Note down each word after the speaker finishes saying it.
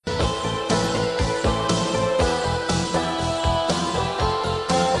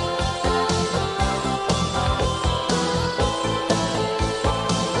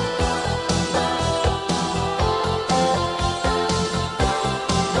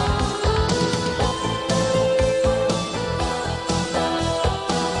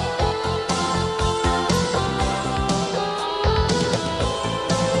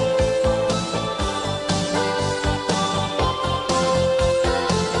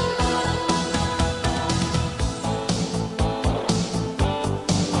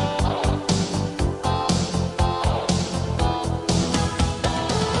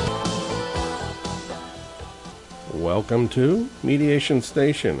Welcome to Mediation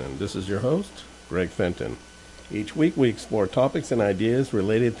Station, and this is your host, Greg Fenton. Each week we explore topics and ideas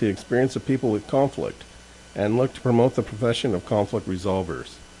related to the experience of people with conflict and look to promote the profession of conflict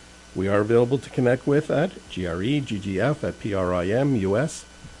resolvers. We are available to connect with at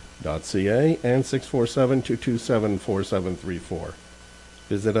greggf@primus.ca and 647-227-4734.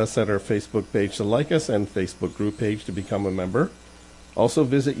 Visit us at our Facebook page to like us and Facebook group page to become a member. Also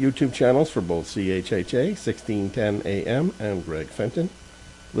visit YouTube channels for both CHHA 1610 AM and Greg Fenton.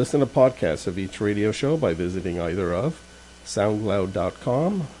 Listen to podcasts of each radio show by visiting either of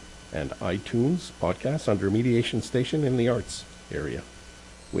SoundCloud.com and iTunes podcasts under Mediation Station in the Arts area.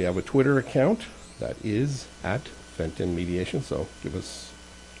 We have a Twitter account that is at Fenton Mediation, so give us,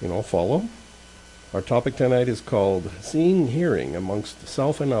 follow. Our topic tonight is called Seeing Hearing Amongst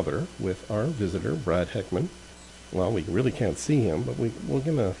Self and Other with our visitor, Brad Heckman. Well, we really can't see him, but we're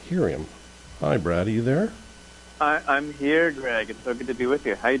going to hear him. Hi, Brad, are you there? I'm here, Greg. It's so good to be with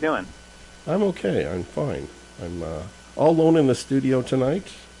you. How you doing? I'm okay. I'm fine. I'm all alone in the studio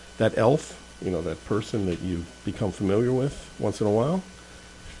tonight. That elf, that person that you become familiar with once in a while.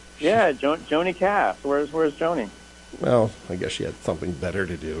 Yeah, Joni Cass. Where's Joni? Well, I guess she had something better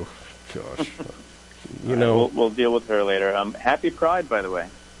to do. Gosh. We'll deal with her later. Happy Pride, by the way.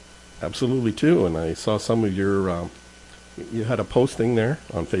 Absolutely, too. And I saw some of your, you had a posting there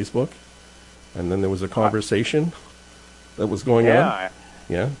on Facebook, and then there was a conversation that was going on.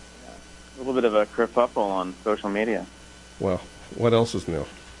 Yeah? A little bit of a kerfuffle on social media. Well, what else is new?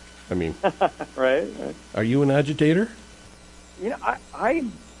 I mean, right? Are you an agitator? I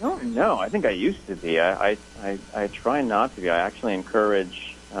don't know. I think I used to be. I try not to be. I actually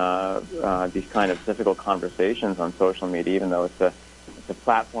encourage these kind of difficult conversations on social media, even though it's a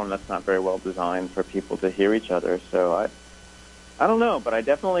platform that's not very well designed for people to hear each other. So I don't know, but I'm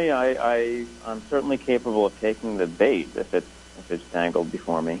certainly capable of taking the bait if it's dangled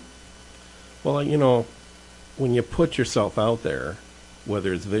before me. Well, when you put yourself out there,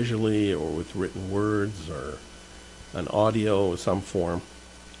 whether it's visually or with written words or an audio of some form,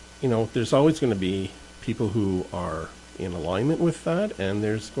 there's always going to be people who are in alignment with that, and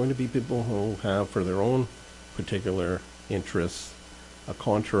there's going to be people who have, for their own particular interests, a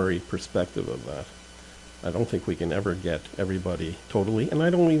contrary perspective of that. I don't think we can ever get everybody totally, and I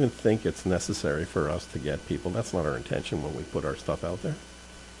don't even think it's necessary for us to get people. That's not our intention when we put our stuff out there.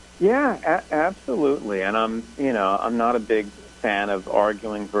 Yeah, absolutely. And I'm not a big fan of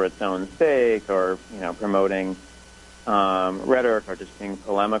arguing for its own sake or, promoting rhetoric or just being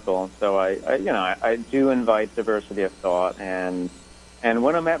polemical. So I do invite diversity of thought, and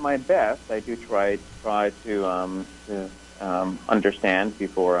when I'm at my best, I do try to understand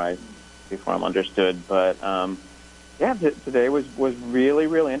before I'm understood. But today was really,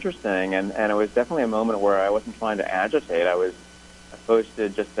 really interesting, and it was definitely a moment where I wasn't trying to agitate. I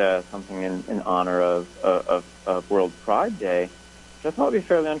posted just something in honor of World Pride Day, which I thought would be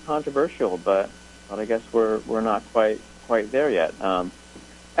fairly uncontroversial, but I guess we're not quite there yet. And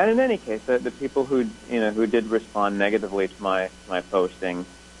in any case, the people who did respond negatively to my posting,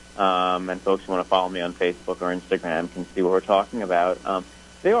 and folks who want to follow me on Facebook or Instagram can see what we're talking about.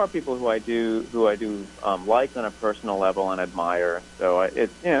 They are people who I do like on a personal level and admire. So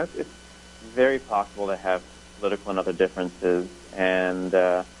it's very possible to have political and other differences and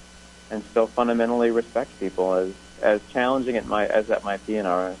still fundamentally respect people, as challenging as that might be in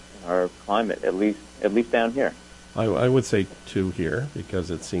our climate, at least down here. I would say too here,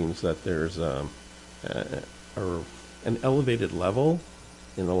 because it seems that there's an elevated level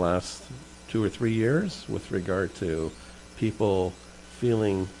in the last 2 or 3 years with regard to people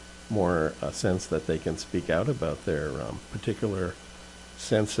feeling more a sense that they can speak out about their particular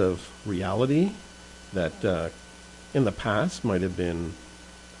sense of reality that in the past might have been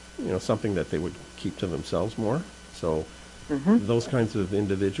something that they would keep to themselves more. So those kinds of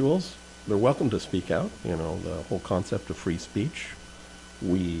individuals, they're welcome to speak out. The whole concept of free speech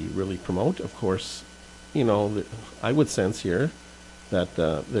we really promote. Of course, I would sense here that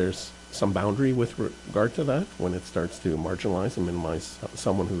there's some boundary with regard to that when it starts to marginalize and minimize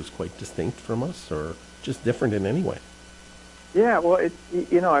someone who's quite distinct from us or just different in any way. Yeah, well, it's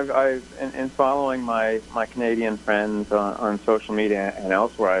I've in following my Canadian friends on social media and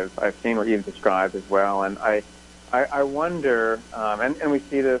elsewhere, I've seen what you've described as well, and I wonder, and we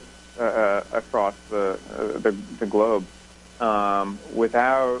see this across the globe,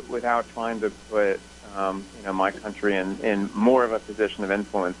 without trying to put my country in more of a position of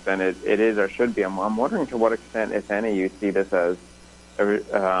influence than it is or should be. I'm wondering to what extent, if any, you see this as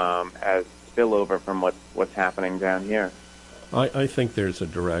spillover from what's happening down here. I think there's a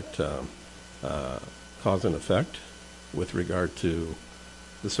direct cause and effect with regard to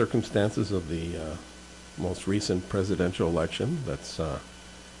the circumstances of the most recent presidential election that's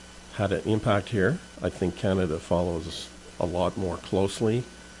had an impact here. I think Canada follows a lot more closely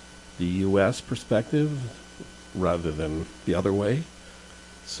the U.S. perspective rather than the other way.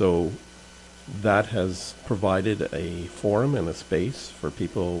 So that has provided a forum and a space for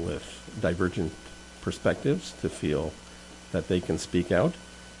people with divergent perspectives to feel that they can speak out.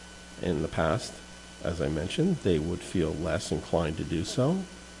 In the past, as I mentioned, they would feel less inclined to do so.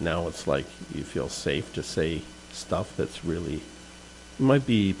 Now it's like you feel safe to say stuff that's really might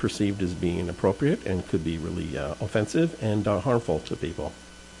be perceived as being inappropriate and could be really offensive and harmful to people.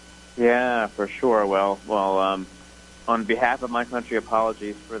 Yeah, for sure. Well, on behalf of my country,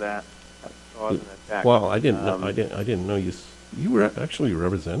 apologies for that cause and effect. Well, I didn't know you actually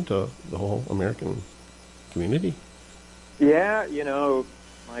represent the whole American community. Yeah, you know,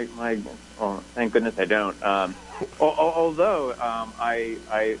 thank goodness I don't. Although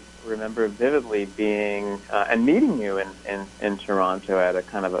I remember vividly being and meeting you in Toronto at a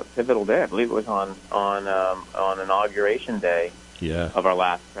kind of a pivotal day. I believe it was on Inauguration Day. Yeah. Of our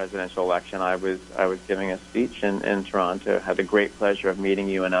last presidential election. I was giving a speech in Toronto. Had the great pleasure of meeting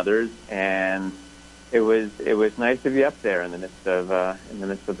you and others, and it was nice to be up there in the midst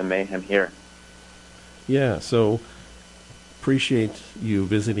of the mayhem here. Yeah. So appreciate you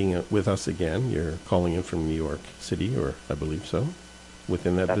visiting with us again. You're calling in from New York City, or I believe so.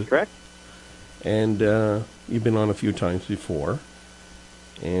 Within that. That's correct. And you've been on a few times before,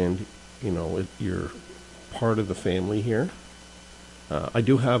 and you know you're part of the family here. I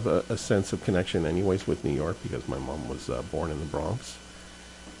do have a sense of connection anyways with New York because my mom was born in the Bronx.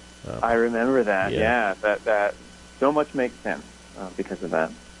 I remember that. Yeah. That so much makes sense because of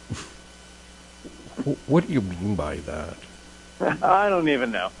that. What do you mean by that? I don't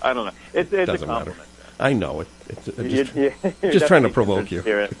even know. I don't know. It's a Doesn't compliment. matter. I know it. You're Just trying to provoke you.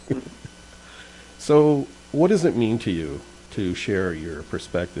 Spirit. So, what does it mean to you to share your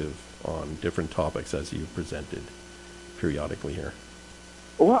perspective on different topics as you presented periodically here?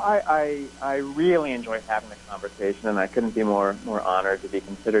 Well, I really enjoy having the conversation, and I couldn't be more honored to be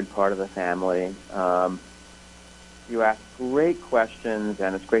considered part of the family. You ask great questions,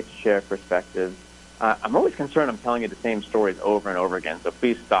 and it's great to share perspectives. I'm always concerned I'm telling you the same stories over and over again, so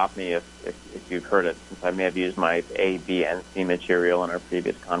please stop me if you've heard it, since I may have used my A, B, and C material in our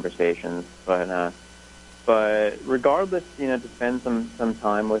previous conversations. But regardless, you know, to spend some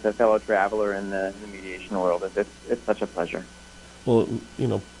time with a fellow traveler in the mediation world, it's such a pleasure. Well, you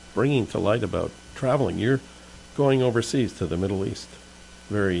know, bringing to light about traveling, you're going overseas to the Middle East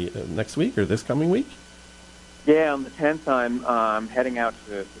next week or this coming week? Yeah, on the 10th, I'm heading out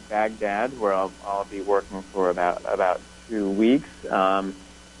to Baghdad, where I'll be working for about 2 weeks.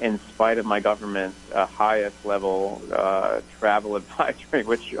 In spite of my government's highest level travel advisory,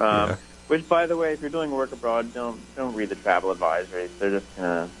 which, by the way, if you're doing work abroad, don't read the travel advisories. They're just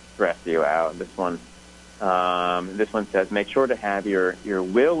gonna stress you out. This one says make sure to have your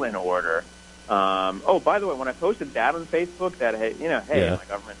will in order. Oh, by the way, when I posted that on Facebook, that my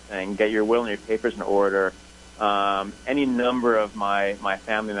government's saying get your will and your papers in order. Any number of my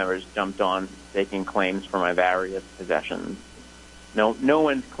family members jumped on taking claims for my various possessions. No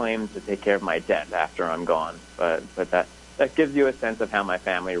one's claimed to take care of my debt after I'm gone, but that gives you a sense of how my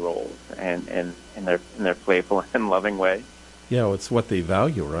family rolls and in their playful and loving way. Yeah, well, it's what they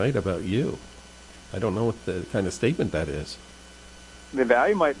value, right, about you. I don't know what the kind of statement that is. They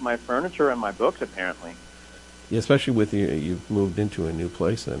value my furniture and my books, apparently. Yeah, especially with you've moved into a new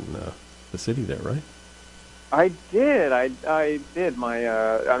place in the city there, right? I did. I did.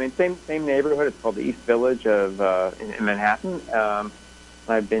 Same neighborhood. It's called the East Village in Manhattan.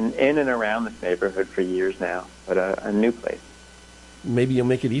 I've been in and around this neighborhood for years now, but a new place. Maybe you'll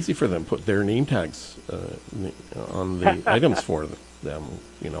make it easy for them. Put their name tags on the items for them.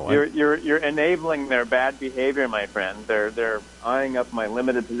 You know, you're enabling their bad behavior, my friend. They're eyeing up my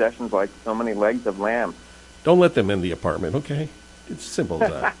limited possessions like so many legs of lamb. Don't let them in the apartment, okay? It's simple as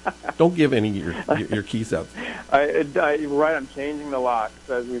that. Don't give any of your keys out. Right, I'm changing the locks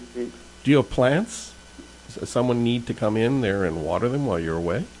as we speak. Do you have plants? Does someone need to come in there and water them while you're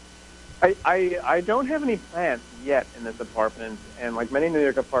away? I don't have any plants yet in this apartment, and like many New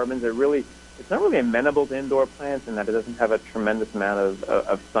York apartments, it's not really amenable to indoor plants in that it doesn't have a tremendous amount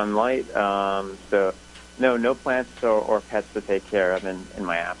of sunlight. So no plants or pets to take care of in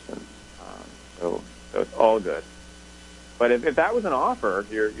my absence. So it's all good. But if that was an offer,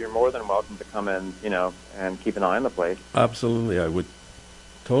 you're more than welcome to come in, and keep an eye on the place. Absolutely, I would.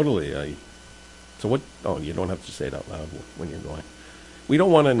 Totally. So what? Oh, you don't have to say it out loud when you're going. We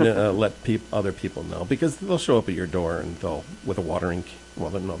don't want to let other people know, because they'll show up at your door and they'll with a watering.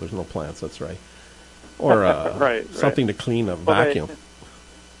 Well, no, there's no plants. That's right. Or right, something to clean a vacuum.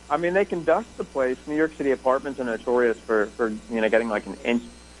 They can dust the place. New York City apartments are notorious for getting like an inch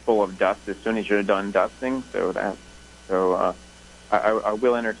full of dust as soon as you're done dusting. I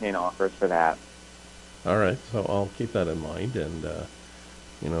will entertain offers for that. All right, so I'll keep that in mind, and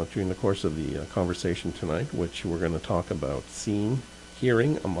during the course of the conversation tonight, which we're going to talk about seeing,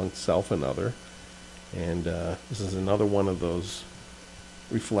 hearing amongst self and other, and this is another one of those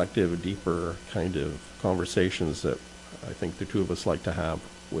reflective, deeper kind of conversations that I think the two of us like to have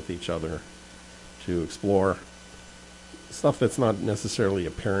with each other, to explore stuff that's not necessarily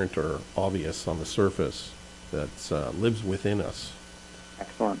apparent or obvious on the surface, that lives within us.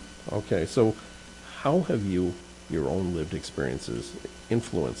 Excellent. Okay, so how have your own lived experiences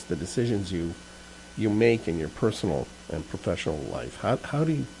influenced the decisions you make in your personal and professional life? How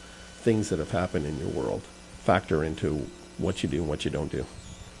do things that have happened in your world factor into what you do and what you don't do?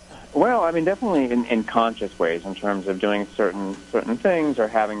 Well, definitely in conscious ways, in terms of doing certain things, or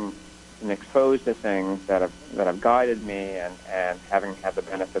having been exposed to things that have guided me, and having had the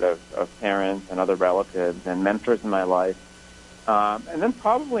benefit of parents and other relatives and mentors in my life, and then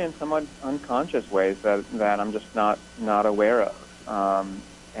probably in somewhat unconscious ways that I'm just not aware of.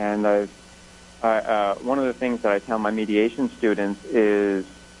 One of the things that I tell my mediation students is,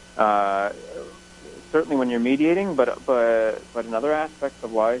 certainly when you're mediating, but in other aspects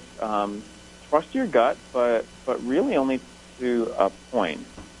of life, trust your gut, but really only to a point.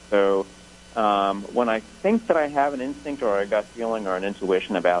 So when I think that I have an instinct or a gut feeling or an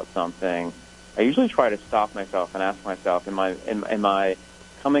intuition about something, I usually try to stop myself and ask myself, am I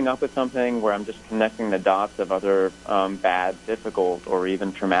coming up with something where I'm just connecting the dots of other bad, difficult, or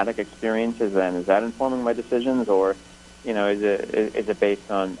even traumatic experiences, and is that informing my decisions, or is it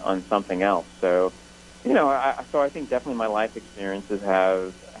based on something else? So I think definitely my life experiences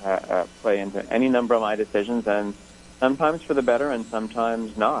have play into any number of my decisions, and sometimes for the better and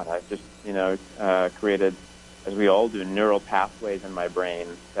sometimes not. I've just created, as we all do, neural pathways in my brain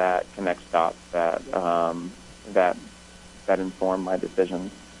that connects dots that inform my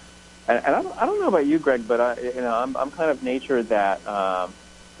decisions. And I don't know about you, Greg, but I'm kind of nature that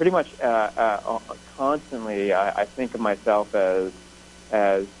pretty much constantly I think of myself as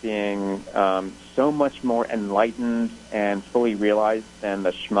being so much more enlightened and fully realized than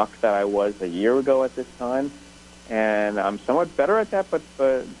the schmuck that I was a year ago at this time. And I'm somewhat better at that, but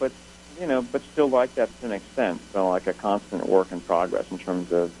still like that to an extent. So like a constant work in progress in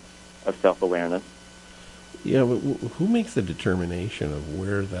terms of self-awareness. Yeah, but who makes the determination of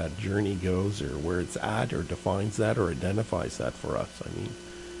where that journey goes, or where it's at, or defines that, or identifies that for us?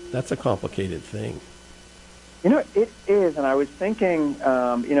 That's a complicated thing. It is, and I was thinking,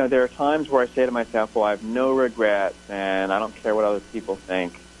 there are times where I say to myself, well, I have no regrets, and I don't care what other people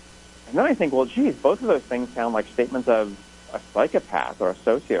think. And then I think, well, geez, both of those things sound like statements of a psychopath or a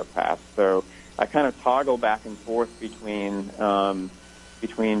sociopath. So I kind of toggle back and forth between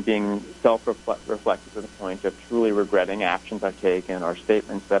being self-reflective to the point of truly regretting actions I've taken or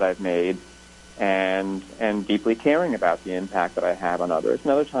statements that I've made, and deeply caring about the impact that I have on others.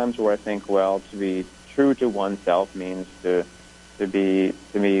 And other times where I think, well, to be true to oneself means to be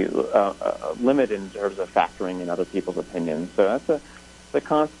limited in terms of factoring in other people's opinions. So that's a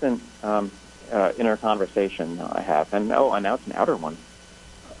constant inner conversation I have. And now it's an outer one.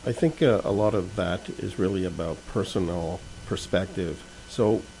 I think a lot of that is really about personal perspective.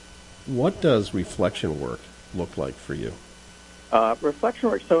 So what does reflection work look like for you? Reflection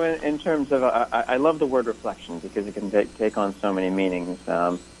work. So in terms of, I love the word reflection because it can take on so many meanings.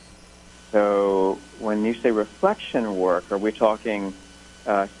 So when you say reflection work, are we talking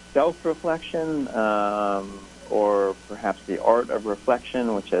self-reflection, or perhaps the art of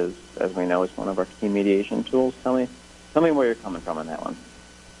reflection, which is, as we know, is one of our key mediation tools? Tell me where you're coming from on that one.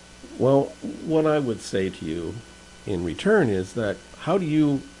 Well, what I would say to you in return is that, how do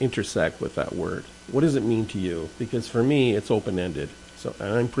you intersect with that word? What does it mean to you? Because for me, it's open-ended. So,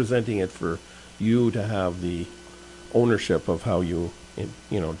 and I'm presenting it for you to have the ownership of how you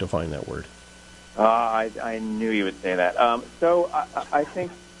define that word. I knew you would say that. So I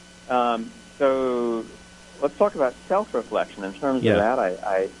think, so let's talk about self-reflection. In terms of that,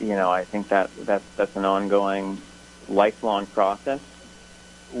 I think that's an ongoing, lifelong process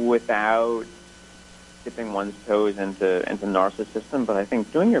without dipping one's toes into narcissism. But I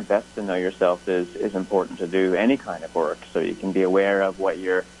think doing your best to know yourself is important to do any kind of work, so you can be aware of what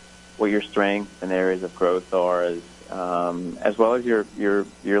your strengths and areas of growth are, as well as your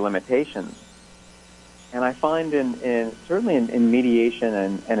limitations. And I find in certainly in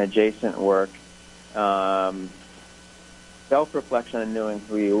mediation and adjacent work, self-reflection and knowing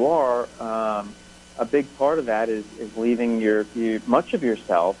who you are, a big part of that is leaving much of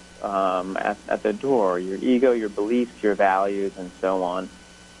yourself at the door, your ego, your beliefs, your values, and so on.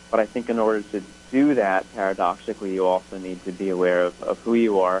 But I think in order to do that, paradoxically, you also need to be aware of who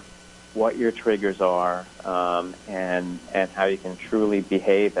you are, what your triggers are, and how you can truly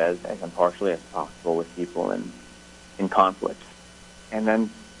behave as impartially as possible with people in conflict. And then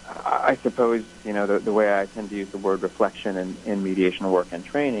I suppose, the way I tend to use the word reflection in mediation work and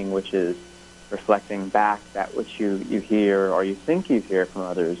training, which is reflecting back that which you hear or you think you hear from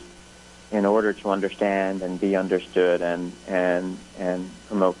others in order to understand and be understood and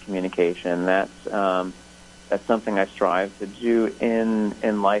promote communication. That's something I strive to do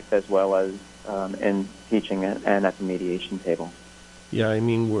in life as well as in teaching and at the mediation table. Yeah, I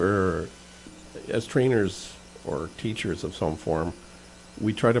mean, we're, as trainers or teachers of some form,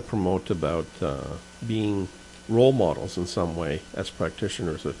 we try to promote about being role models in some way as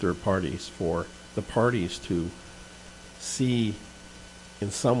practitioners or third parties for the parties to see in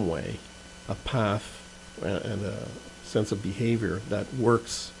some way a path and a sense of behavior that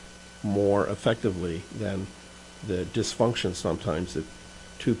works more effectively than the dysfunction sometimes that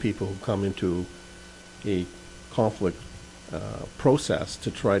two people who come into a conflict process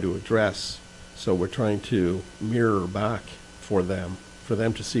to try to address. So we're trying to mirror back for them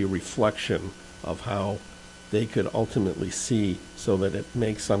to see a reflection of how they could ultimately see so that it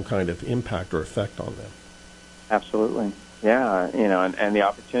makes some kind of impact or effect on them. Absolutely. Yeah, and the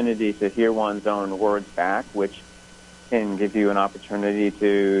opportunity to hear one's own words back, which can give you an opportunity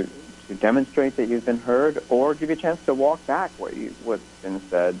to demonstrate that you've been heard or give you a chance to walk back what's been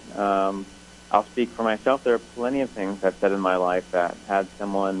said. I'll speak for myself. There are plenty of things I've said in my life that had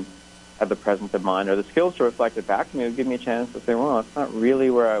someone have the presence of mind or the skills to reflect it back to me, it would give me a chance to say, well, it's not really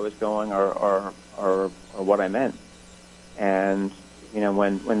where I was going or what I meant. And,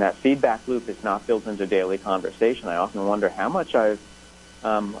 when that feedback loop is not built into daily conversation, I often wonder how much I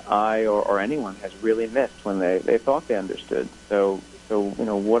or anyone has really missed when they thought they understood. So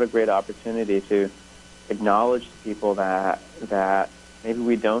what a great opportunity to acknowledge to people that maybe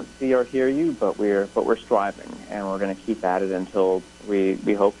we don't see or hear you, but we're striving, and we're going to keep at it until we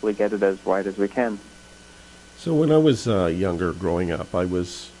hopefully get it as right as we can. So when I was younger, growing up, I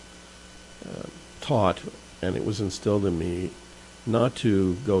was taught, and it was instilled in me, not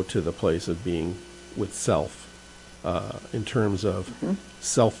to go to the place of being with self in terms of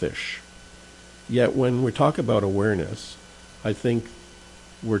selfish. Yet when we talk about awareness, I think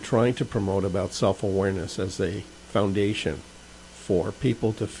we're trying to promote about self-awareness as a foundation for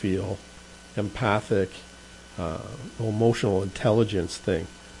people to feel empathic, emotional intelligence thing.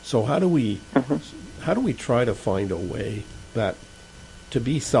 So how do we try to find a way that to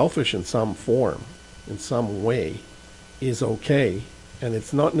be selfish in some form, in some way, is okay, and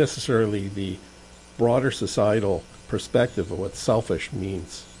it's not necessarily the broader societal perspective of what selfish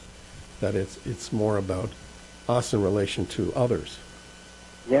means, that it's more about us in relation to others?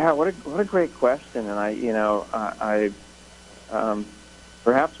 Yeah, what a great question, and I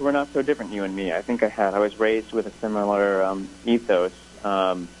perhaps we're not so different, you and me. I think I was raised with a similar ethos.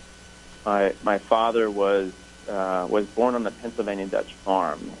 My father was born on the Pennsylvania Dutch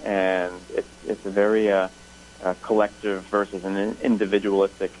farm, and it's a very collective versus an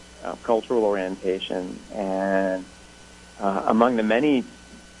individualistic cultural orientation. And among the many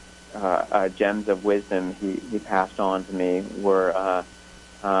gems of wisdom he passed on to me were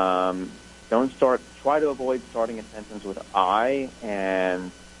try to avoid starting a sentence with I,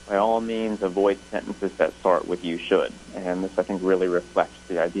 and by all means avoid sentences that start with you should. And this, I think, really reflects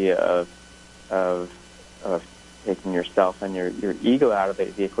the idea of taking yourself and your ego out of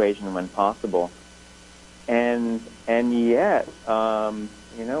the equation when possible. And yet,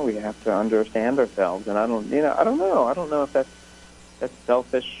 we have to understand ourselves. And I don't know if that's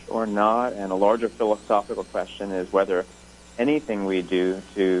selfish or not. And a larger philosophical question is whether anything we do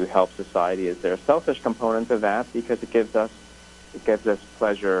to help society, is there a selfish component of that? Because it gives us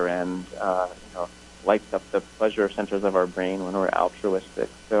pleasure and lights up the pleasure centers of our brain when we're altruistic.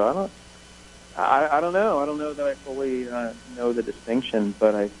 So I don't know. I don't know that I fully know the distinction,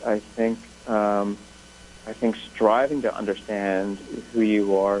 but I think striving to understand who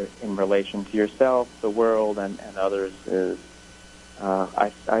you are in relation to yourself, the world, and others is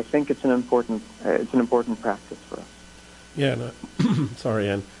I think it's an important practice for us. Yeah, sorry,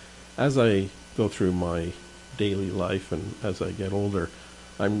 and as I go through my daily life and as I get older,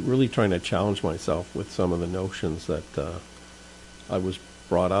 I'm really trying to challenge myself with some of the notions that I was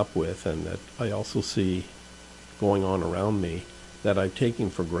brought up with, and that I also see going on around me, that I've taken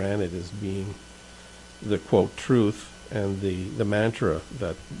for granted as being the quote truth and the mantra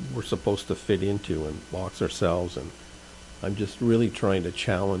that we're supposed to fit into and box ourselves. And I'm just really trying to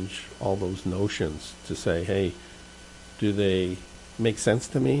challenge all those notions to say, hey, do they make sense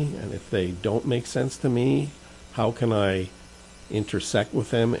to me? And if they don't make sense to me, how can I intersect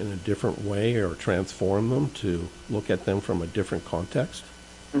with them in a different way or transform them to look at them from a different context?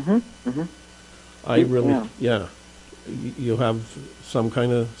 I really, yeah. You have some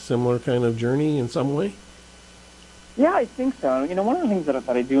kind of similar kind of journey in some way? Yeah, I think so. One of the things that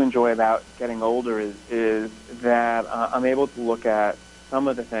I do enjoy about getting older is that I'm able to look at some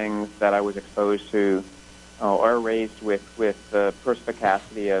of the things that I was exposed to or raised with the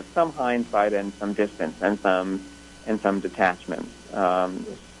perspicacity of some hindsight and some distance and some detachment.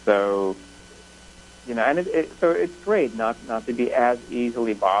 So it's great not to be as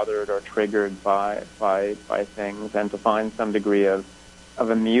easily bothered or triggered by things, and to find some degree of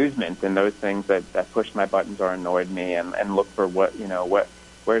amusement in those things that pushed my buttons or annoyed me, and look for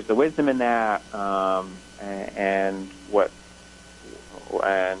where's the wisdom in that, and what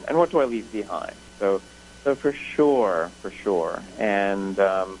do I leave behind. So for sure, and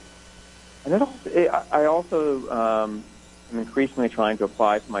I also am increasingly trying to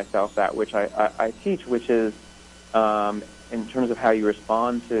apply to myself that which I teach, which is in terms of how you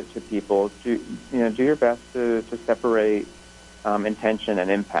respond to people. Do your best to separate intention and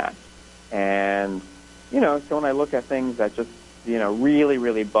impact. And so when I look at things that just really,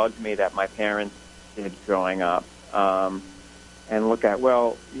 really bugged me that my parents did growing up, and look at, I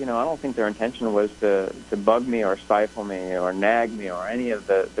don't think their intention was to bug me or stifle me or nag me or any of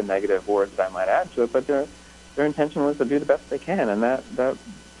the negative words that I might add to it, but their intention was to do the best they can, and that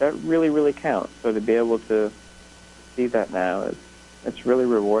really, really counts. So to be able to see that now, it's really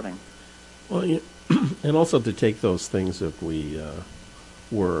rewarding. Well, yeah. And also to take those things that we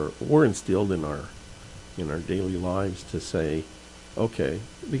were instilled in our daily lives, to say, okay,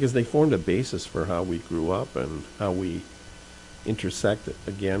 because they formed a basis for how we grew up and how we intersect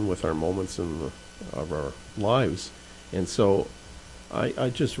again with our moments of our lives. And so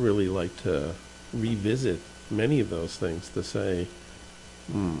I just really like to revisit many of those things to say,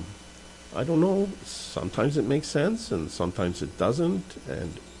 I don't know, sometimes it makes sense and sometimes it doesn't,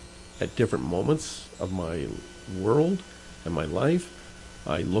 and at different moments of my world and my life,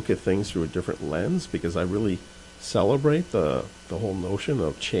 I look at things through a different lens, because I really celebrate the whole notion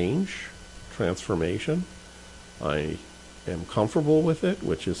of change, transformation. I am comfortable with it,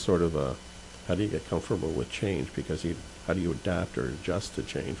 which is sort of how do you get comfortable with change? Because how do you adapt or adjust to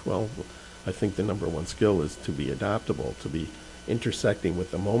change? Well, I think the number one skill is to be adaptable, to be intersecting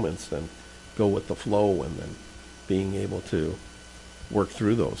with the moments and go with the flow, and then being able to work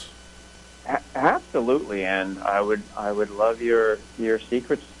through those. Absolutely, and I would love your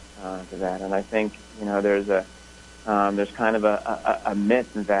secrets to that. And I think there's kind of a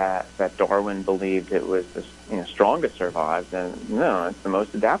myth that Darwin believed it was the strongest survived, and no, it's the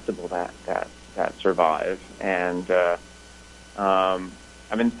most adaptable that survive. And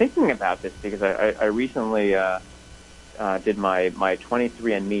I've been thinking about this because I recently did my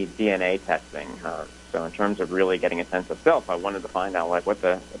 23andMe DNA testing. So in terms of really getting a sense of self, I wanted to find out what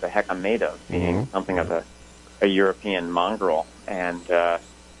the heck I'm made of, being something of a European mongrel. And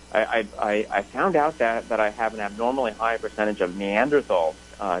I found out that I have an abnormally high percentage of Neanderthal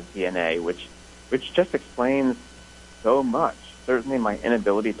DNA, which just explains so much. Certainly my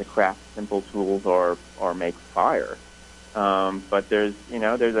inability to craft simple tools or make fire. But there's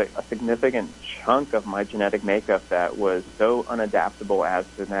a significant chunk of my genetic makeup that was so unadaptable as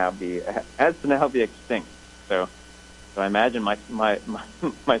to now be extinct. So I imagine my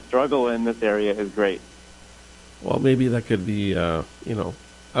struggle in this area is great. Well, maybe that could be, I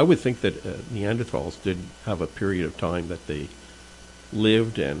would think that Neanderthals did have a period of time that they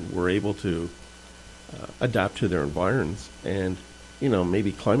lived and were able to adapt to their environments, and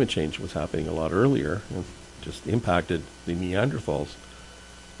maybe climate change was happening a lot earlier and just impacted the Neanderthals,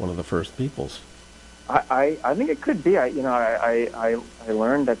 one of the first peoples. I think it could be. I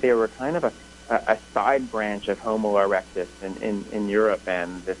learned that they were kind of a side branch of Homo erectus in Europe,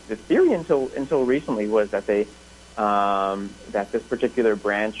 and the theory until recently was that that this particular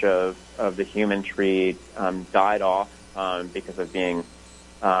branch of the human tree died off because of being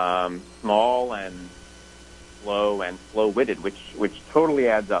small and slow and slow-witted, which totally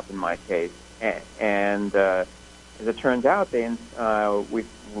adds up in my case. And as it turns out, we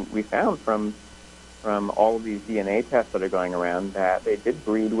found from all of these DNA tests that are going around that they did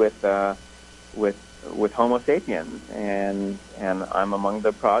breed with with Homo sapiens, and I'm among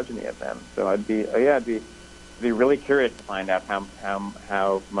the progeny of them. So I'd be really curious to find out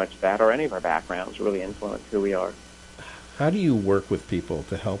how much that or any of our backgrounds really influence who we are. How do you work with people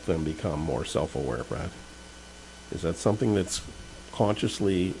to help them become more self-aware, Brad? Is that something that's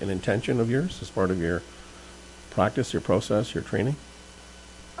consciously an intention of yours as part of your practice, your process, your training?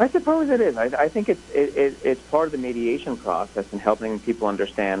 I suppose it is. I think it's part of the mediation process in helping people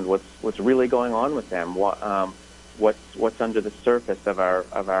understand what's really going on with them. What's under the surface of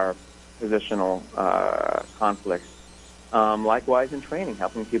our positional conflicts. Likewise, in training,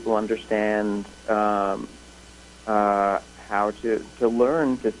 helping people understand how to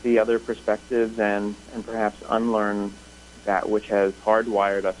learn to see other perspectives and perhaps unlearn that which has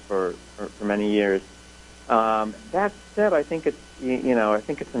hardwired us for many years. That said, I think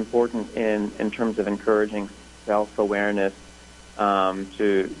it's important in terms of encouraging self-awareness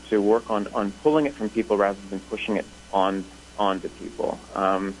to work on pulling it from people rather than pushing it onto people.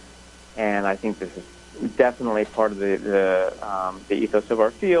 And I think this is definitely part of the ethos of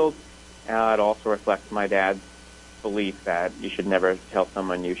our field. It also reflects my dad's belief that you should never tell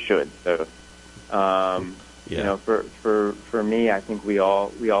someone you should. So, for me, I think we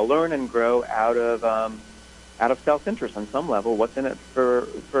all learn and grow out of self-interest on some level. What's in it for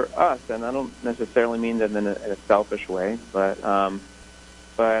us? And I don't necessarily mean that in a selfish way, but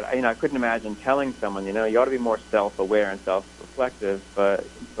I couldn't imagine telling someone, you ought to be more self-aware and self-reflective. But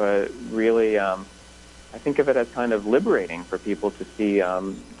really, I think of it as kind of liberating for people to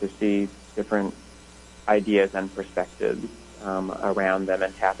see different ideas and perspectives around them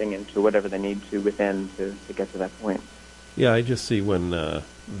and tapping into whatever they need to within to get to that point. Yeah, I just see when the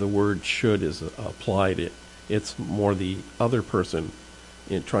word should is applied, it's more the other person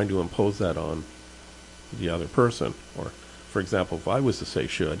in trying to impose that on the other person. Or, for example, if I was to say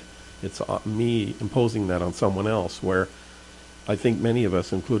should, it's me imposing that on someone else, where I think many of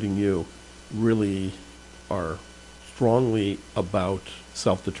us, including you, really are strongly about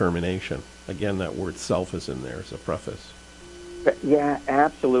self-determination. Again, that word self is in there as a preface. Yeah,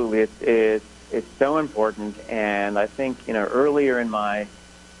 absolutely. It's so important, and I think earlier in my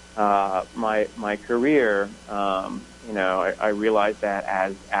my career, I realized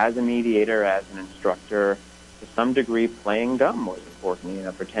that as a mediator, as an instructor, to some degree, playing dumb was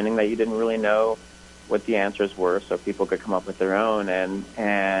important. Pretending that you didn't really know what the answers were, so people could come up with their own. And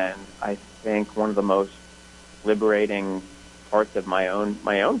I think one of the most liberating parts of my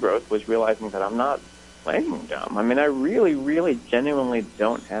own growth was realizing that I'm not playing dumb. I mean, I really, really, genuinely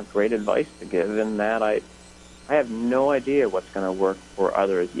don't have great advice to give, in that I have no idea what's going to work for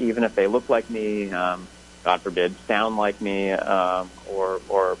others, even if they look like me, God forbid, sound like me, or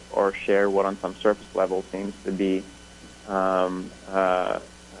share what on some surface level seems to be close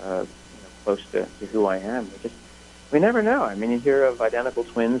to who I am. We never know. I mean, you hear of identical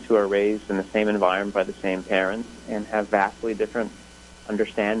twins who are raised in the same environment by the same parents and have vastly different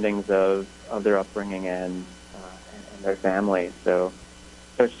understandings of their upbringing and their family. So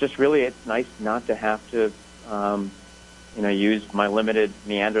it's just really, it's nice not to have to use my limited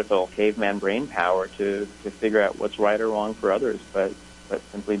Neanderthal caveman brain power to figure out what's right or wrong for others, but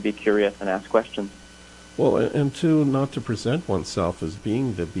simply be curious and ask questions. Well, and not to present oneself as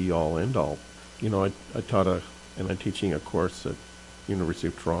being the be-all, end-all. I taught and I'm teaching a course at University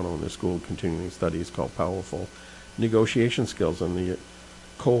of Toronto in the School of Continuing Studies called Powerful Negotiation Skills. And the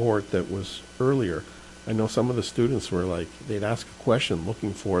cohort that was earlier, I know some of the students were like, they'd ask a question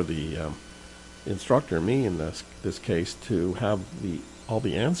looking for the instructor, me in this case, to have all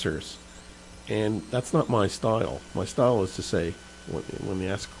the answers. And that's not my style. My style is to say, when they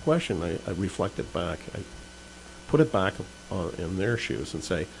ask a question, I reflect it back. I put it back in their shoes and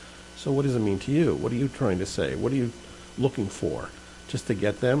say, so what does it mean to you? What are you trying to say? What are you looking for? Just to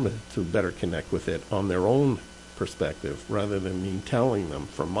get them to better connect with it on their own perspective, rather than me telling them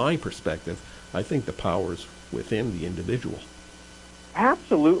from my perspective. I think the power's within the individual.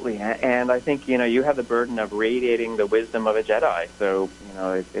 Absolutely, and I think you have the burden of radiating the wisdom of a Jedi. So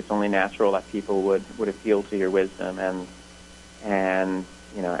it's only natural that people would appeal to your wisdom and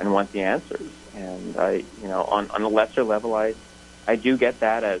want the answers. And on a lesser level, I do get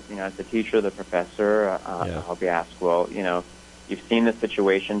that as the teacher, the professor. I'll be asked, well, you've seen this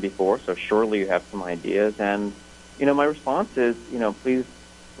situation before, so surely you have some ideas. And my response is, please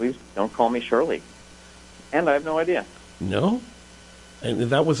don't call me Shirley. And I have no idea. No?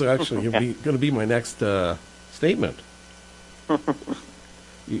 And that was actually going to be my next statement.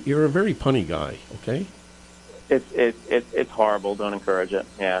 You're a very punny guy, okay? It's horrible. Don't encourage it.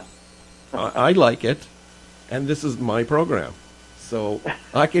 Yeah. I like it, and this is my program, so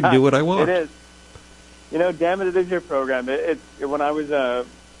I can do what I want. It is. Damn it is your program. When I was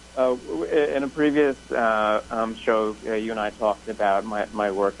in a previous show, you and I talked about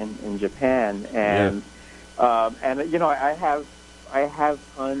my work in Japan, Yeah. and I have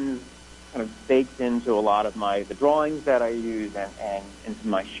tons kind of baked into a lot of the drawings that I use and into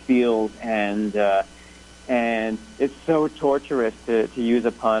my spiels, and it's so torturous to use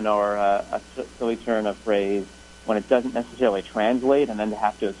a pun or a silly turn of phrase when it doesn't necessarily translate, and then to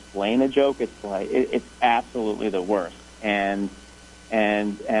have to explain a joke. It's absolutely the worst. And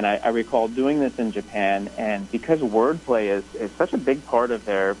I recall doing this in Japan, and because wordplay is such a big part of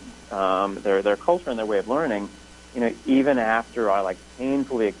their culture and their way of learning, even after I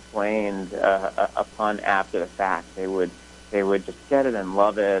painfully explained a pun after the fact, they would just get it and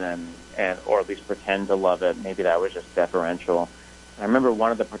love it, and or at least pretend to love it. Maybe that was just deferential. I remember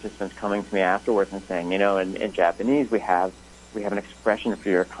one of the participants coming to me afterwards and saying, in Japanese we have an expression for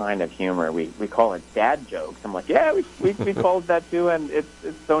your kind of humor. We call it dad jokes. I'm like, yeah, we call it that too, and it's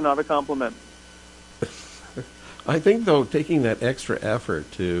so not a compliment. I think, though, taking that extra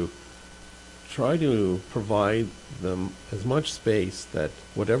effort to try to provide them as much space that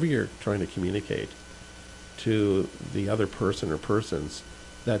whatever you're trying to communicate to the other person or persons,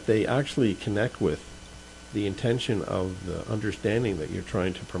 that they actually connect with the intention of the understanding that you're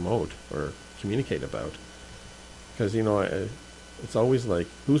trying to promote or communicate about. Because, it's always like,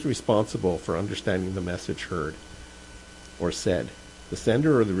 who's responsible for understanding the message heard or said? The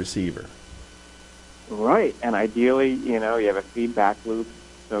sender or the receiver? Right, and ideally, you have a feedback loop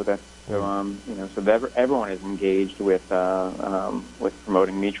so that everyone is engaged with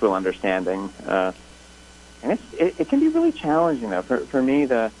promoting mutual understanding, and it can be really challenging though. For me,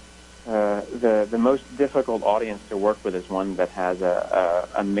 the most difficult audience to work with is one that has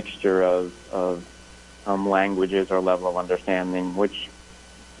a mixture of languages or level of understanding, which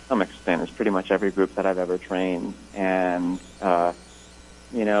to some extent is pretty much every group that I've ever trained, and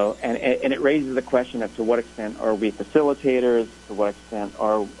and it raises the question of to what extent are we facilitators, to what extent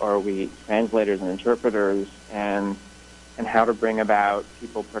are we translators and interpreters, and how to bring about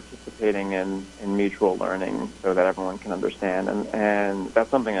people participating in mutual learning so that everyone can understand. And that's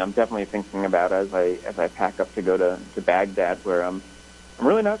something I'm definitely thinking about as I pack up to go to Baghdad, where I'm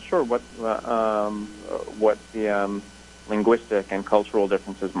really not sure what the linguistic and cultural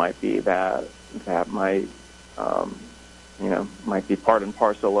differences might be that might might be part and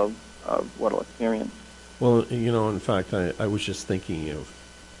parcel of what I'll experience. Well, in fact, I was just thinking of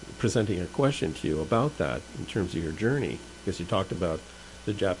presenting a question to you about that in terms of your journey, because you talked about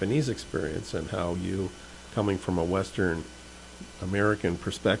the Japanese experience and how you, coming from a Western American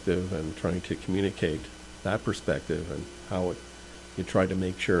perspective and trying to communicate that perspective and how you try to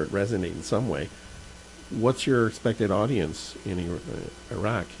make sure it resonates in some way. What's your expected audience in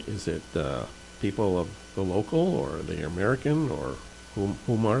Iraq? Is it people of the local, or are they American, or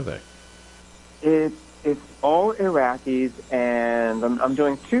whom are they? It's all Iraqis, and I'm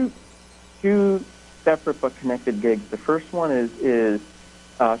doing two separate but connected gigs. The first one is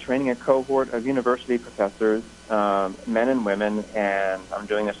training a cohort of university professors, men and women, and I'm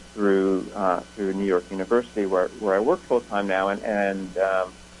doing this through New York University, where I work full time now, and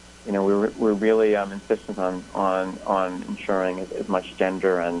we're really insistent on ensuring as much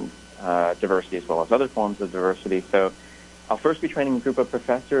gender and diversity as well as other forms of diversity. So I'll first be training a group of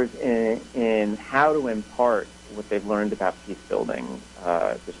professors in how to impart what they've learned about peace building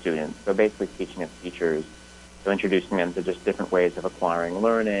to students. So basically teaching as teachers, so introducing them to just different ways of acquiring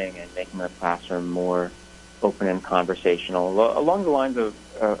learning and making the classroom more open and conversational, along the lines of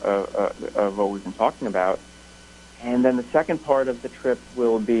what we've been talking about. And then the second part of the trip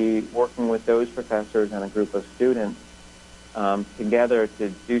will be working with those professors and a group of students together to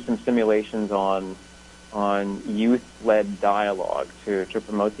do some simulations on youth-led dialogue to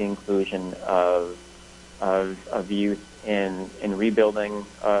promote the inclusion of youth in rebuilding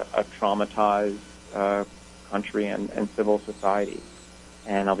a traumatized country and civil society.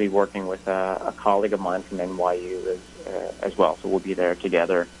 And I'll be working with a colleague of mine from NYU as well, so we'll be there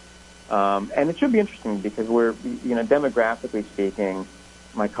together. And it should be interesting because we're, demographically speaking,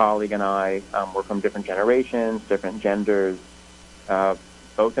 my colleague and I, we're from different generations, different genders,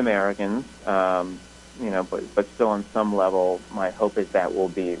 both Americans, but still on some level, my hope is that we'll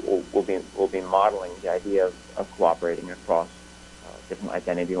be modeling the idea of cooperating across different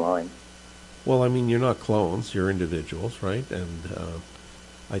identity lines. Well, I mean, you're not clones, you're individuals, right? And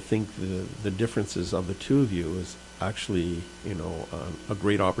I think the differences of the two of you is actually, a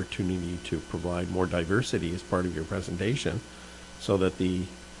great opportunity to provide more diversity as part of your presentation, so that the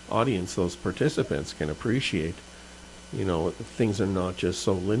audience, those participants, can appreciate, things are not just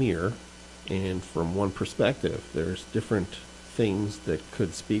so linear and from one perspective, there's different things that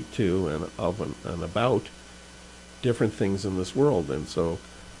could speak to and of and about different things in this world. And so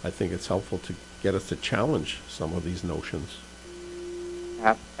I think it's helpful to get us to challenge some of these notions.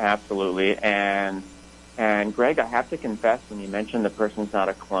 Absolutely. And Greg, I have to confess, when you mentioned the person's not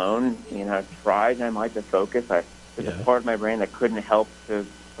a clone, I tried and I might to focus. There's a part of my brain that couldn't help to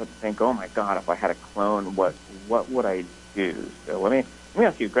think, oh my God, if I had a clone, what would I do? So let me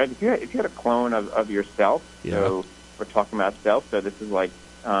ask you, Greg, if you had a clone of yourself, so we're talking about self, so this is like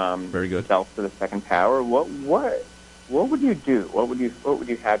very good. Self to the second power. What would you do? What would you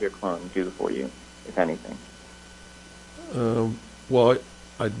have your clone do for you, if anything? Well,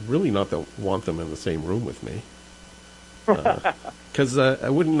 I'd really not want them in the same room with me, because I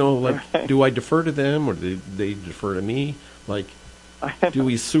wouldn't know. Like, do I defer to them or do they defer to me? Like, do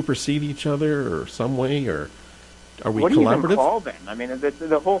we supersede each other or some way, or are we collaborative? What do you even call them? I mean,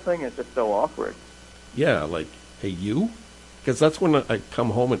 the whole thing is just so awkward. Yeah, like, hey, you? Because that's when I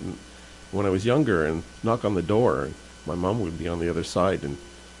come home when I was younger and knock on the door, and my mom would be on the other side, and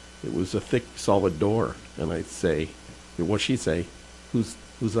it was a thick, solid door, and I'd say, what'd she say? Who's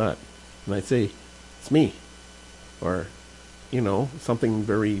that? And I'd say, it's me. Or, something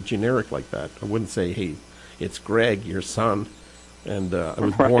very generic like that. I wouldn't say, hey, it's Greg, your son, and I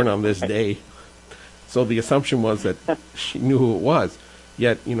was born on this day. So the assumption was that she knew who it was.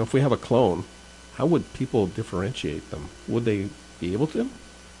 Yet, if we have a clone, how would people differentiate them? Would they be able to?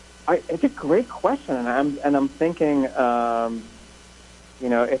 It's a great question, and I'm thinking, if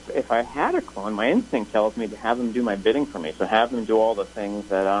I had a clone, my instinct tells me to have them do my bidding for me. So have them do all the things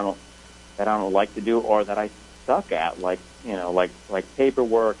that I don't like to do or that I suck at, like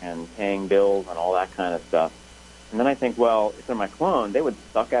paperwork and paying bills and all that kind of stuff. And then I think, well, if they're my clone, they would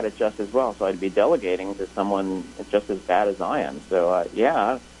suck at it just as well. So I'd be delegating to someone just as bad as I am. So I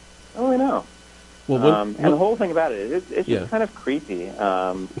don't really know. Well, and the whole thing about it, it's just kind of creepy.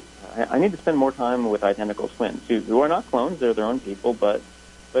 I need to spend more time with identical twins who are not clones; they're their own people, but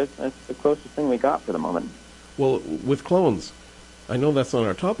it's the closest thing we got for the moment. Well, with clones, I know that's not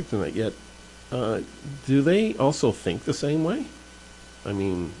our topic tonight yet. Do they also think the same way? I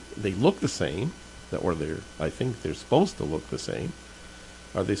mean, they look the same, I think they're supposed to look the same.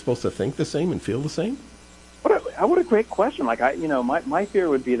 Are they supposed to think the same and feel the same? What a great question. Like, my fear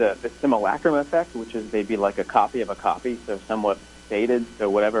would be the simulacrum effect, which is they'd be like a copy of a copy, so somewhat faded. So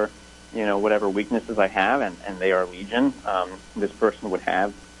whatever weaknesses I have, and they are legion, this person would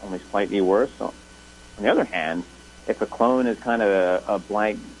have only slightly worse. So, on the other hand, if a clone is kind of a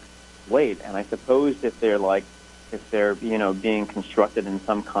blank slate, and I suppose if they're being constructed in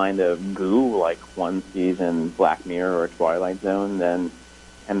some kind of goo, like one sees in Black Mirror or Twilight Zone, then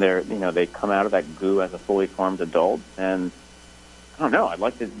and they come out of that goo as a fully formed adult, and I don't know. I'd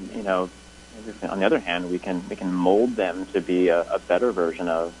like to on the other hand, we can mold them to be a better version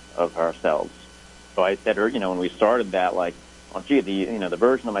of ourselves. So I said, when we started that, like, well, gee, the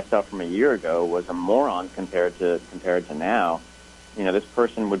version of myself from a year ago was a moron compared to now. This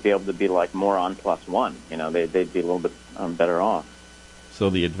person would be able to be like moron plus one. They'd be a little bit better off. So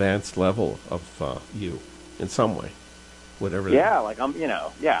the advanced level of you, in some way, whatever. Yeah, like I'm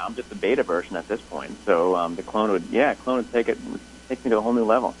just the beta version at this point. So the clone would take me to a whole new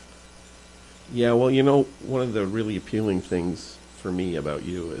level. Yeah, well, one of the really appealing things for me about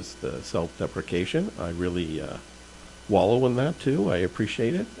you is the self-deprecation. I really wallow in that, too. I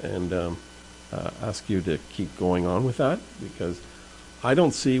appreciate it, and ask you to keep going on with that, because I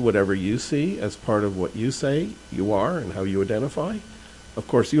don't see whatever you see as part of what you say you are and how you identify. Of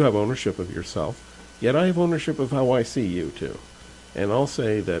course, you have ownership of yourself, yet I have ownership of how I see you, too. And I'll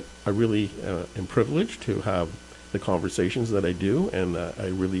say that I really am privileged to have the conversations that I do, and I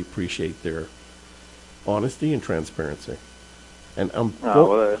really appreciate their honesty and transparency. And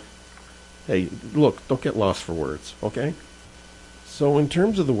hey, look, don't get lost for words, okay? So in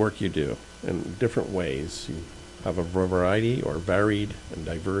terms of the work you do in different ways, you have a variety or varied and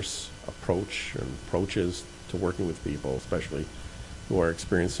diverse approaches to working with people, especially who are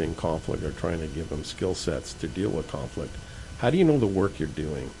experiencing conflict or trying to give them skill sets to deal with conflict. How do you know the work you're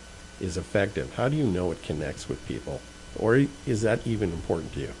doing is effective? How do you know it connects with people? Or is that even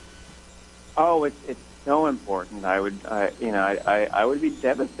important to you? Oh, it's so important. I would be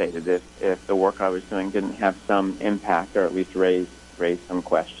devastated if the work I was doing didn't have some impact, or at least raise some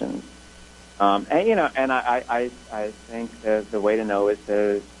questions. And I think that the way to know is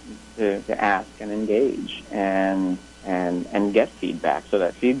to ask and engage and get feedback. So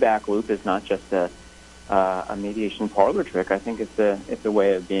that feedback loop is not just a mediation parlor trick. I think it's a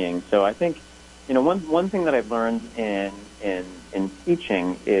way of being. So I think one thing that I've learned in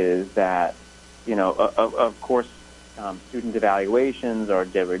teaching is that, of course, student evaluations are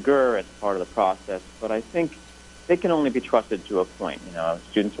de rigueur. It's part of the process, but I think they can only be trusted to a point.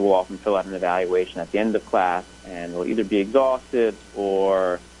 Students will often fill out an evaluation at the end of class and will either be exhausted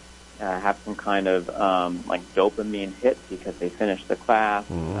or have some kind of like dopamine hit because they finished the class.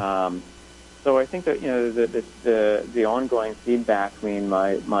 Mm-hmm. So I think that the ongoing feedback between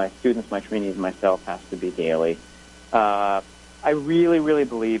my students, my trainees, and myself has to be daily. I really, really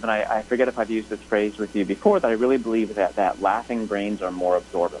believe, and I forget if I've used this phrase with you before, that I really believe that laughing brains are more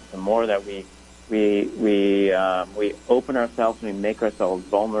absorbent. The more that we open ourselves and we make ourselves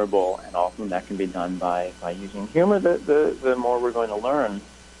vulnerable, and often that can be done by using humor, the more we're going to learn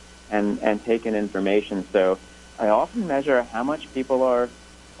and take in information. So I often measure how much people are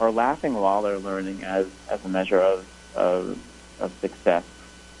laughing while they're learning as a measure of success.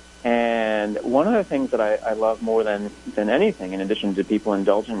 And one of the things that I love more than anything, in addition to people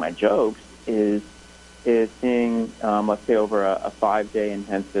indulging my jokes, is seeing, let's say, over a 5-day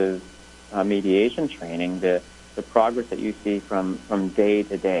intensive mediation training, the progress that you see from day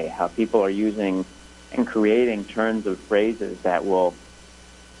to day, how people are using and creating turns of phrases that will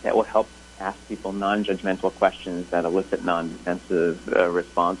help ask people non-judgmental questions that elicit non-defensive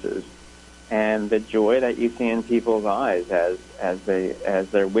responses. And the joy that you see in people's eyes as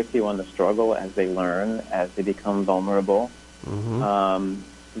they're with you on the struggle, as they learn, as they become vulnerable. Mm-hmm.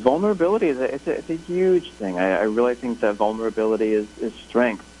 Vulnerability it's a huge thing. I really think that vulnerability is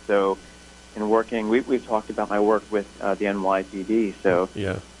strength. So in working, we've talked about my work with the NYPD. So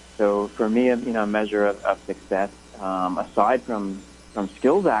Yeah. So for me, a measure of success, aside from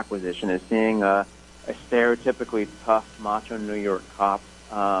skills acquisition, is seeing a stereotypically tough, macho New York cop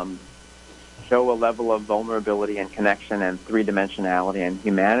show a level of vulnerability and connection and three-dimensionality and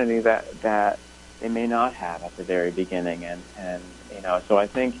humanity that they may not have at the very beginning. And so I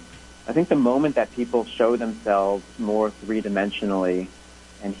think the moment that people show themselves more three-dimensionally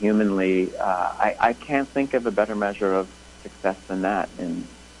and humanly, I can't think of a better measure of success than that in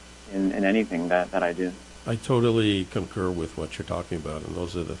anything that I do. I totally concur with what you're talking about, and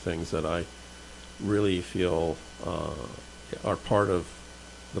those are the things that I really feel are part of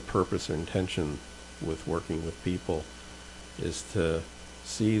the purpose or intention with working with people, is to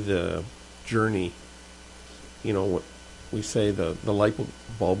see the journey. We say the light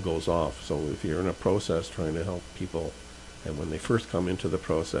bulb goes off. So if you're in a process trying to help people, and when they first come into the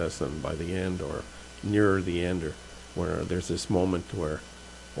process, and by the end or nearer the end, or where there's this moment where,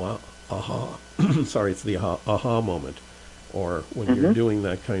 wow, aha, sorry, it's the aha moment. Or when Mm-hmm. you're doing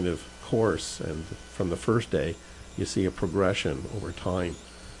that kind of course, and from the first day, you see a progression over time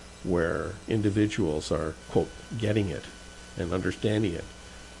where individuals are, quote, getting it and understanding it.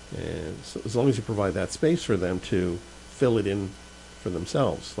 And so as long as you provide that space for them to fill it in for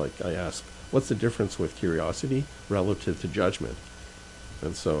themselves, like I ask, what's the difference with curiosity relative to judgment?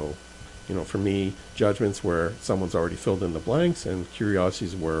 And so, for me, judgment's where someone's already filled in the blanks, and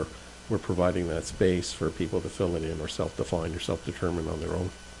curiosity's where we're providing that space for people to fill it in, or self-define or self-determine on their own.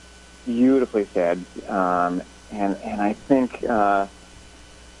 Beautifully said. And I think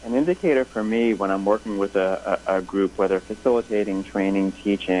an indicator for me when I'm working with a group, whether facilitating, training,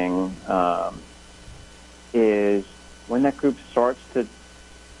 teaching, is when that group starts to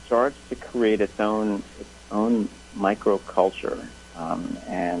create its own microculture,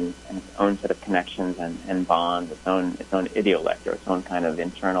 and its own set of connections and bonds, its own idiolect, or its own kind of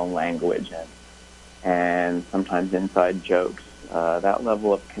internal language, and sometimes inside jokes. That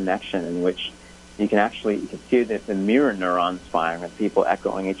level of connection in which you can see the mirror neurons firing with people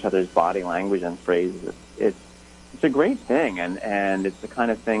echoing each other's body language and phrases. It's a great thing, and it's the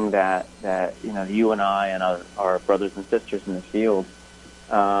kind of thing that you and I and our brothers and sisters in the field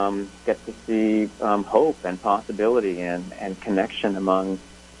get to see hope and possibility and connection among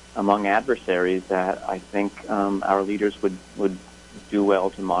adversaries that I think our leaders would do well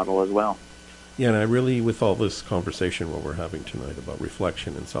to model as well. Yeah, and I really, with all this conversation what we're having tonight about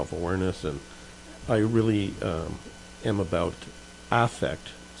reflection and self-awareness, and I really am about affect.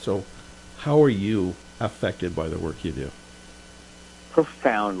 So how are you affected by the work you do?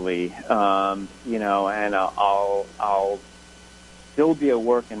 Profoundly, and I'll still be a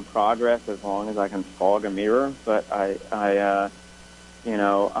work in progress as long as I can fog a mirror. But I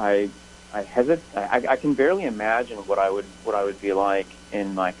hesitate. I can barely imagine what I would be like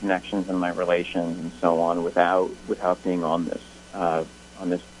in my connections and my relations and so on without being on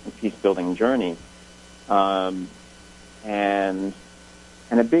this peace building journey. And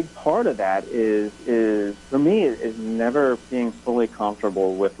And a big part of that is for me, is never being fully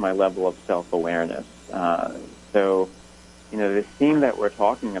comfortable with my level of self-awareness. So, the theme that we're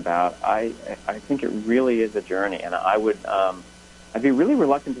talking about, I think it really is a journey, and I'd be really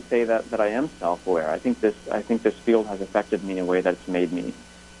reluctant to say that I am self-aware. I think this field has affected me in a way that's made me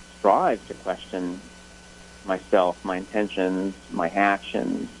strive to question myself, my intentions, my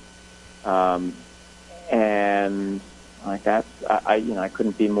actions, and like I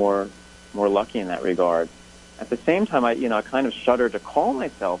couldn't be more lucky in that regard. At the same time, I kind of shudder to call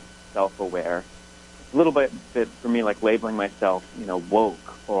myself self-aware. It's a little bit for me like labeling myself, woke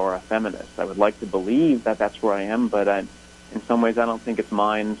or a feminist. I would like to believe that that's where I am, but in some ways, I don't think it's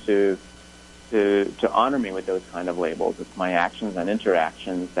mine to honor me with those kind of labels. It's my actions and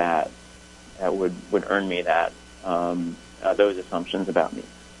interactions that would earn me that those assumptions about me.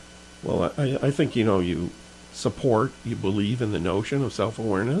 Well, I think, you believe in the notion of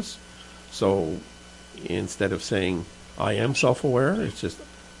self-awareness. So instead of saying, I am self-aware, it's just,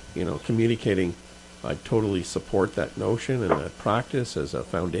 communicating, I totally support that notion and that practice as a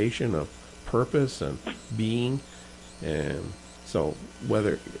foundation of purpose and being. And so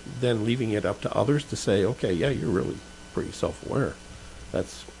then leaving it up to others to say, okay, yeah, you're really pretty self-aware.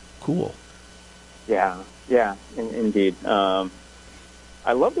 That's cool. Yeah, indeed.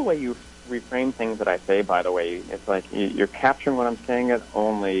 I love the way you reframe things that I say, by the way. It's like you're capturing what I'm saying it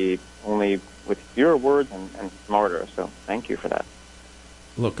only with fewer words and smarter. So thank you for that.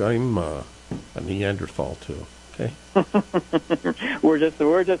 Look, I'm a Neanderthal too, okay? We're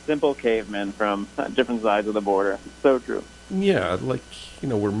just simple cavemen from different sides of the border. So true. Yeah, like,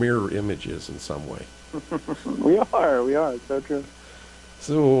 we're mirror images in some way. We are. So true.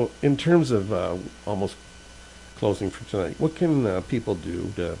 So in terms of almost closing for tonight, what can people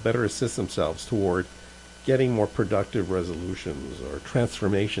do to better assist themselves toward getting more productive resolutions or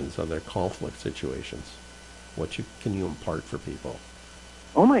transformations of their conflict situations? Can you impart for people?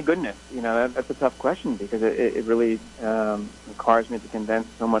 Oh my goodness, that's a tough question because it really requires me to condense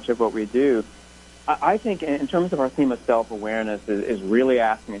so much of what we do. I think in terms of our theme of self-awareness is really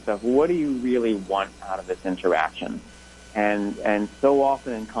asking yourself, what do you really want out of this interaction? And so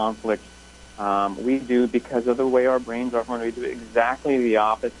often in conflict, we do, because of the way our brains are formed, we do exactly the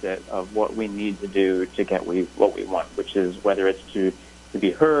opposite of what we need to do to get what we want, which is whether it's to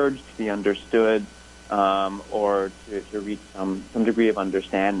be heard, to be understood, or to reach some degree of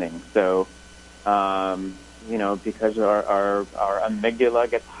understanding. So, because our amygdala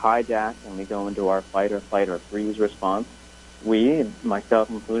gets hijacked and we go into our fight or flight or freeze response, we, myself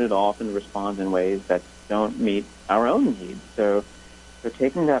included, often respond in ways that don't meet our own needs. So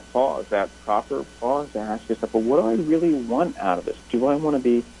taking that pause, that proper pause to ask yourself, well, what do I really want out of this? Do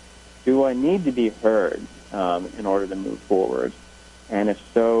I need to be heard in order to move forward? And if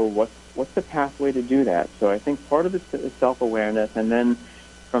so, what's the pathway to do that? So I think part of it is self-awareness, and then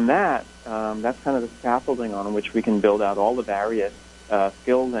from that, that's kind of the scaffolding on which we can build out all the various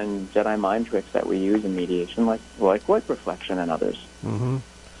skills and Jedi mind tricks that we use in mediation, like reflection and others. Mm-hmm.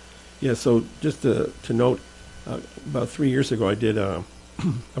 Yeah, so just to note, about 3 years ago, I did a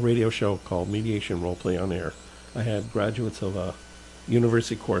radio show called Mediation Roleplay on Air. I had graduates of a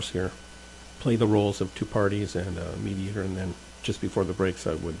university course here play the roles of two parties and a mediator, and then just before the breaks,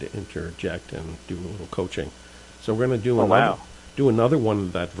 I would interject and do a little coaching. So we're going to do another one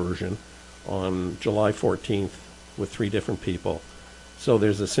of that version on July 14th with 3 different people. So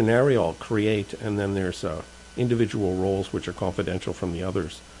there's a scenario I'll create, and then there's individual roles which are confidential from the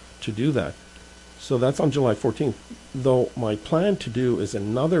others to do that. So that's on July 14th. Though my plan to do is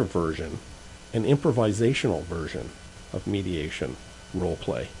another version, an improvisational version of mediation role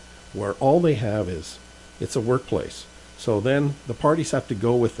play, where all they have is, it's a workplace. So then the parties have to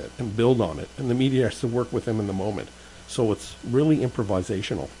go with it and build on it, and the mediator has to work with them in the moment. So it's really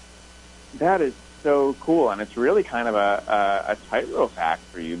improvisational. That is so cool, and it's really kind of a tightrope act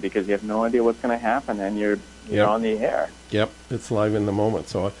for you because you have no idea what's going to happen, and you're on the air. Yep, it's live in the moment.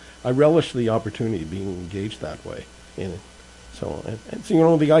 So I relish the opportunity of being engaged that way. And so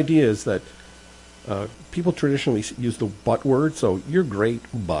the idea is that people traditionally use the but word, so you're great,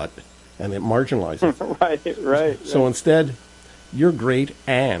 but, and it marginalizes. Right. So instead, you're great,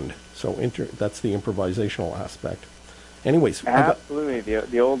 and, so that's the improvisational aspect. Anyways, absolutely,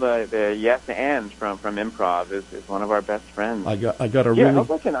 the old the yes and from improv is one of our best friends. I got a really.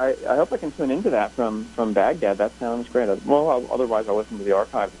 I hope I can tune into that from Baghdad. That sounds great. Well, otherwise I'll listen to the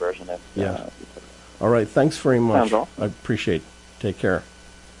archived version. All right. Thanks very much. Sounds awesome. I appreciate it. Take care.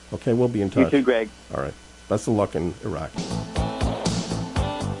 Okay, we'll be in touch. You too, Greg. All right. Best of luck in Iraq.